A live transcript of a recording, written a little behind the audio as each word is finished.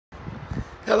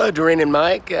Hello, Doreen and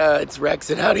Mike. It's Rex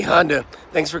at Howdy Honda.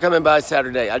 Thanks for coming by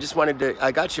Saturday. I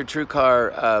got your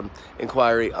TrueCar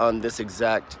inquiry on this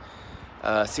exact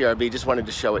CRV. Just wanted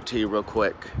to show it to you real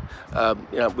quick.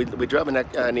 We drove an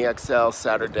EXL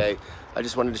Saturday. I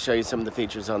just wanted to show you some of the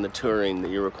features on the Touring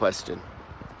that you requested.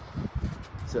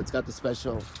 So it's got the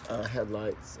special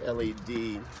headlights,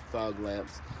 LED fog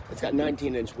lamps. It's got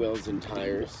 19-inch wheels and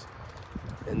tires.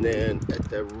 And then at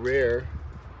the rear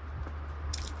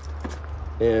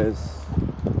is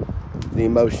the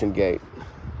motion gate.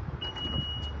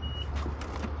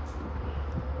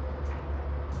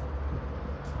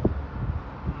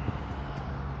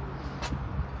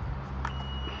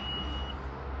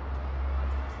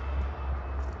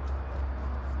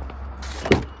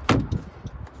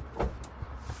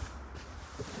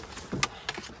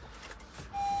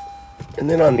 And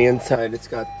then on the inside, it's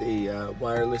got the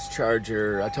wireless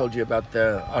charger. I told you about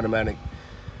the automatic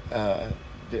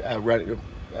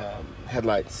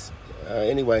headlights.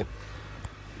 Anyway,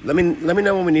 let me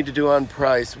know what we need to do on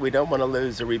price. We don't want to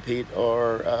lose a repeat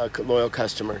or a loyal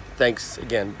customer. Thanks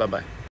again. Bye-bye.